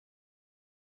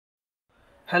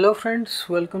Hello friends,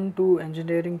 welcome to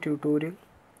engineering tutorial.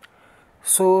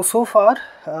 So far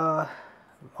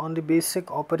on the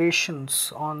basic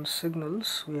operations on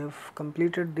signals, we have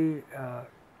completed the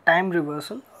time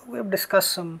reversal. We have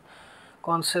discussed some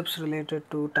concepts related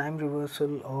to time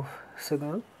reversal of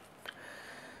signal.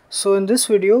 So in this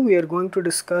video, we are going to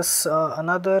discuss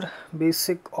another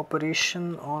basic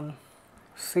operation on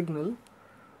signal,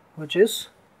 which is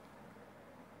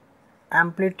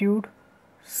amplitude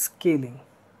scaling.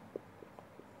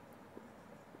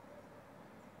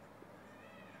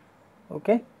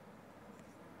 Okay,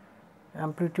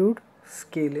 amplitude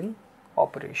scaling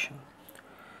operation.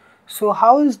 So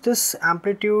how is this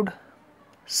amplitude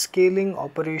scaling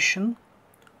operation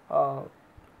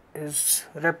is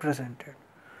represented?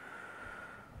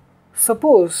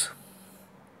 Suppose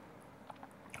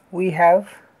we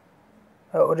have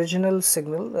a original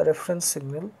signal, a reference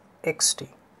signal xt,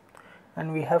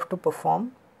 and we have to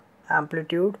perform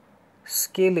amplitude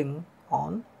scaling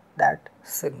on that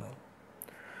signal.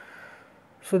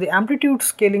 So the amplitude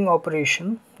scaling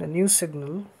operation, the new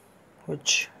signal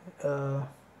which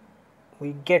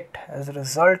we get as a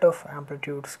result of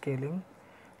amplitude scaling,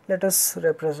 let us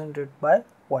represent it by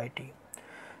yt.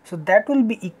 So that will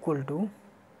be equal to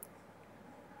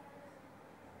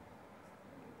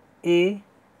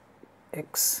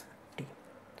axt.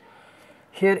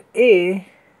 Here a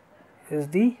is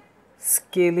the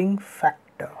scaling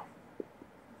factor.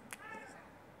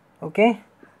 Okay,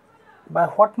 by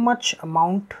what much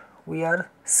amount we are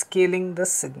scaling the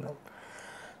signal.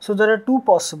 So there are two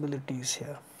possibilities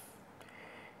here.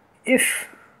 If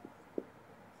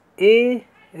a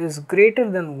is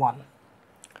greater than 1,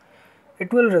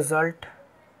 it will result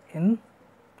in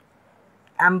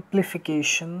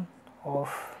amplification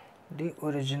of the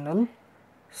original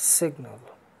signal.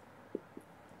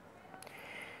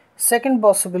 Second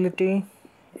possibility,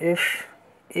 if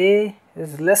a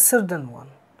is lesser than 1,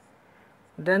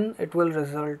 then it will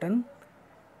result in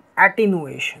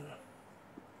attenuation,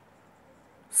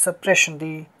 suppression.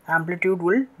 The amplitude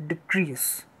will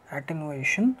decrease,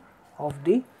 attenuation of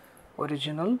the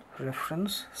original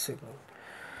reference signal.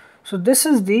 So this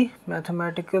is the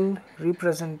mathematical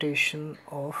representation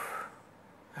of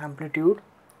amplitude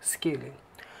scaling.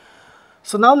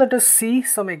 So now let us see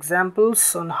some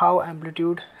examples on how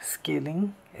amplitude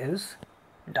scaling is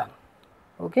done.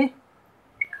 Okay.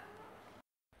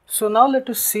 So now let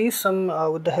us see some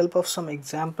with the help of some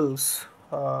examples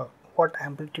what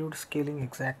amplitude scaling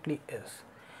exactly is.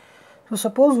 So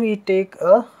suppose we take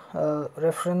a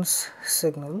reference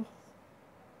signal.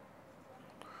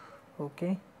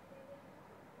 Okay.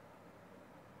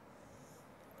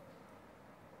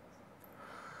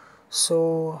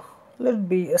 So let it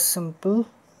be a simple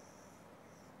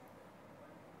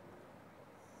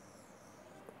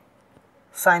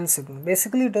sine signal.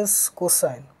 Basically it is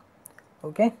cosine.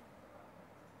 Okay,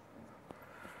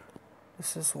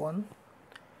 this is 1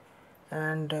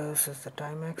 and this is the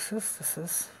time axis, this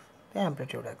is the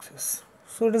amplitude axis.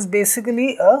 So it is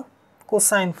basically a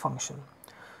cosine function.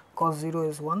 Cos 0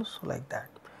 is 1, so like that.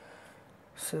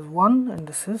 This is 1 and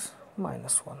this is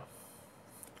minus 1.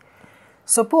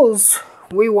 Suppose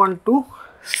we want to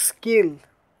scale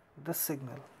the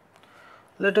signal.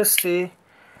 Let us say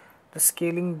the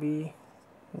scaling be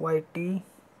yt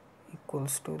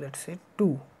equals to, let's say,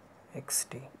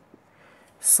 2xt.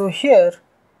 So here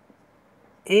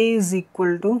a is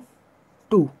equal to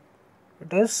 2,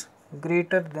 it is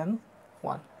greater than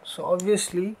 1. So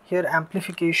obviously here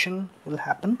amplification will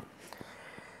happen.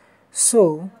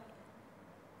 So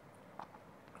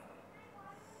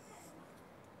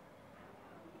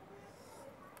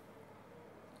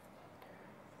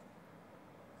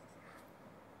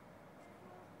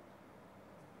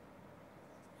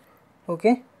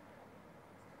okay,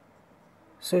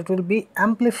 so it will be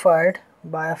amplified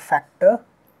by a factor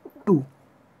 2.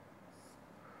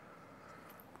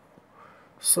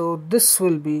 So this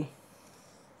will be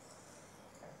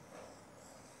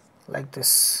like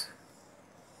this.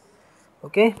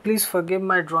 Okay, please forgive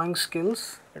my drawing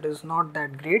skills, it is not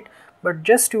that great, but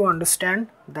just to understand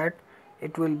that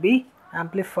it will be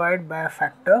amplified by a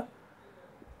factor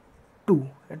 2.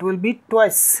 It will be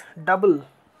twice, double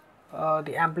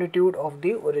the amplitude of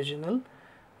the original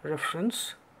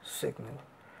reference signal.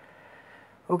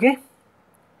 Okay,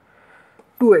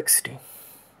 2xt.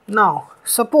 Now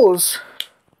suppose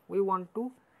we want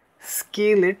to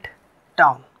scale it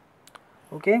down.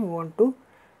 Okay, we want to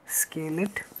scale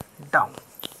it down.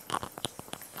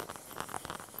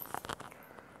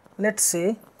 Let's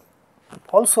say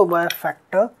also by a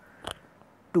factor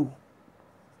 2.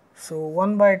 So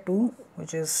 1 by 2,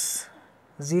 which is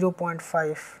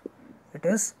 0.5, it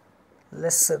is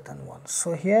lesser than 1.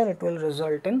 So here it will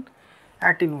result in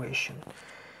attenuation.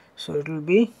 So it will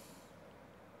be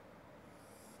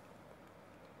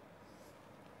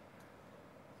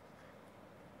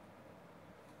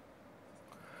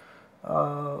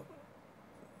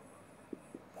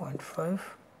 0.5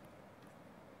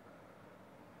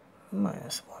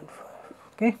 minus 0.5.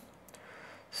 Okay.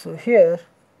 So here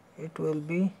it will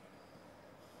be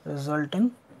result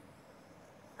in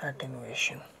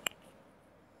attenuation.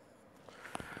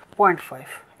 0.5.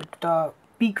 At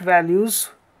peak values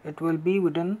it will be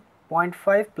within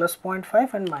 0.5 plus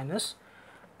 0.5 and minus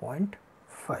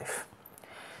 0.5.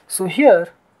 So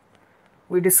here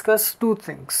we discuss two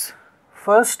things.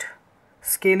 First,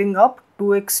 scaling up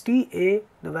 2xt, a,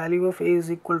 the value of a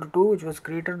is equal to 2, which was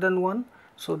greater than 1.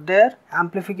 So there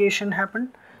amplification happened.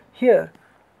 Here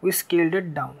we scaled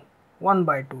it down 1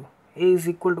 by 2, a is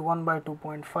equal to 1 by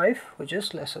 2.5, which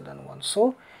is lesser than 1.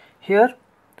 So here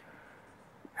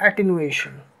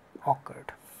attenuation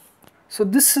occurred. So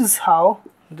this is how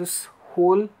this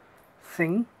whole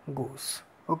thing goes.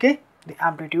 Okay, the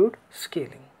amplitude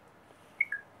scaling.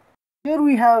 Here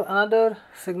we have another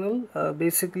signal,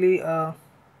 basically a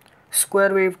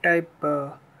square wave type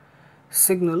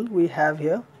signal we have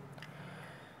here,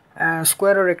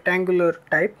 square or rectangular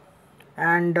type,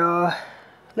 and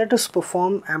let us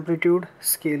perform amplitude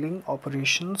scaling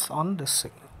operations on this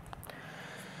signal.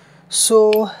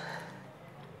 So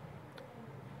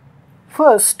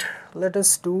first let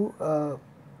us do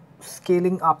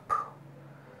scaling up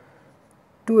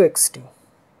 2xt.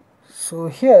 So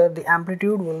here the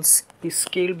amplitude will be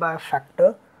scaled by a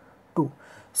factor 2.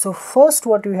 So first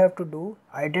what we have to do,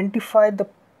 identify the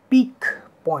peak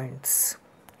points.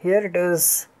 Here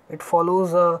it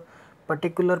follows a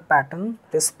particular pattern,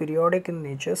 it is periodic in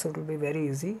nature, so it will be very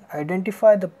easy.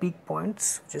 Identify the peak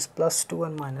points, which is plus 2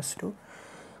 and minus 2,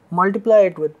 multiply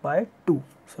it with by 2.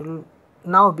 So it will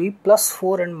now be plus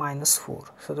 4 and minus 4.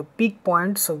 So the peak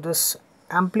points of this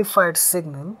amplified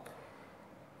signal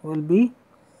will be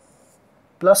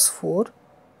plus 4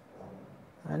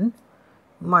 and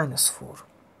minus 4.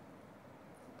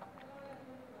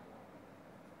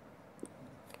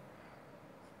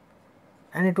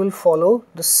 And it will follow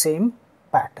the same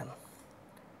pattern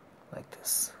like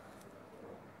this.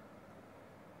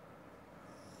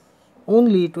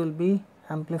 Only it will be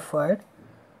amplified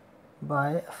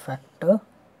by a factor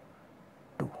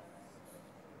 2.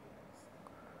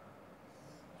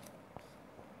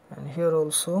 And here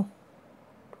also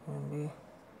it will be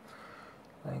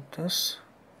like this.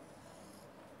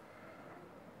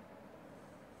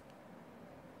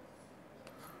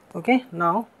 Okay,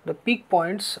 now the peak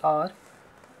points are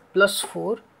plus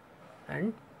 4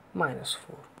 and minus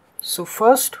 4. So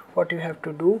first what you have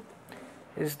to do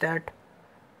is that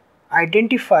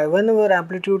identify, whenever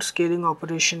amplitude scaling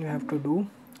operation you have to do,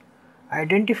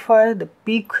 identify the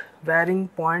peak varying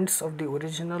points of the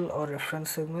original or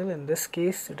reference signal. In this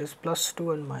case it is plus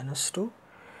 2 and minus 2,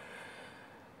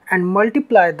 and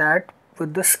multiply that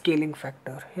with the scaling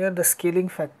factor. Here the scaling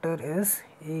factor is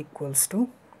a equals to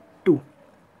 2.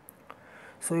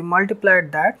 So we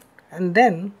multiplied that, and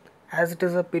then as it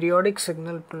is a periodic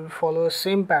signal it will follow the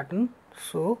same pattern,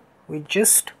 so we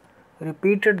just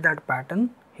repeated that pattern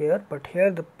here, but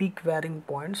here the peak varying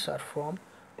points are from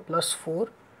plus 4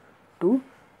 to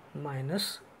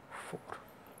minus 4.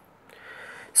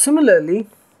 Similarly,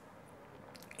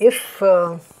 if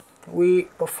we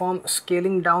perform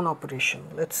scaling down operation,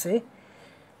 let's say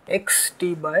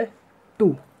xt by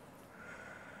 2,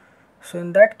 so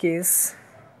in that case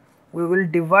we will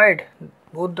divide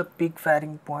both the peak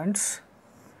varying points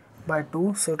by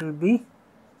 2, so it will be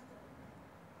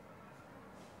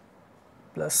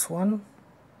plus 1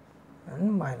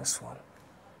 and minus 1.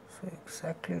 So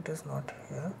exactly it is not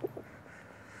here,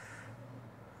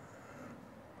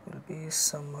 it will be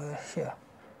somewhere here.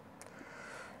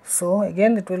 So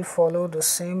again it will follow the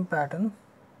same pattern.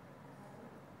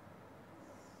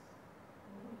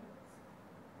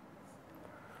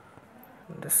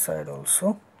 This side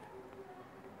also.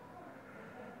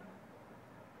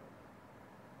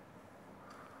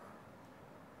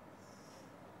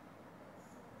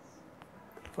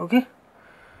 Okay,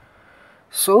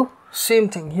 so same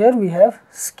thing here, we have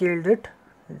scaled it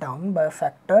down by a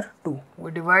factor 2.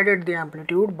 We divided the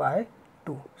amplitude by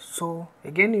 2. So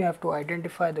again you have to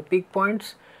identify the peak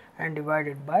points and divide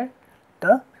it by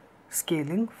the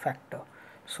scaling factor.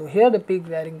 So here the peak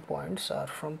varying points are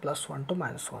from plus 1 to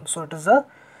minus 1. So it is a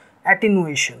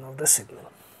attenuation of the signal.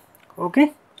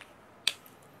 Okay.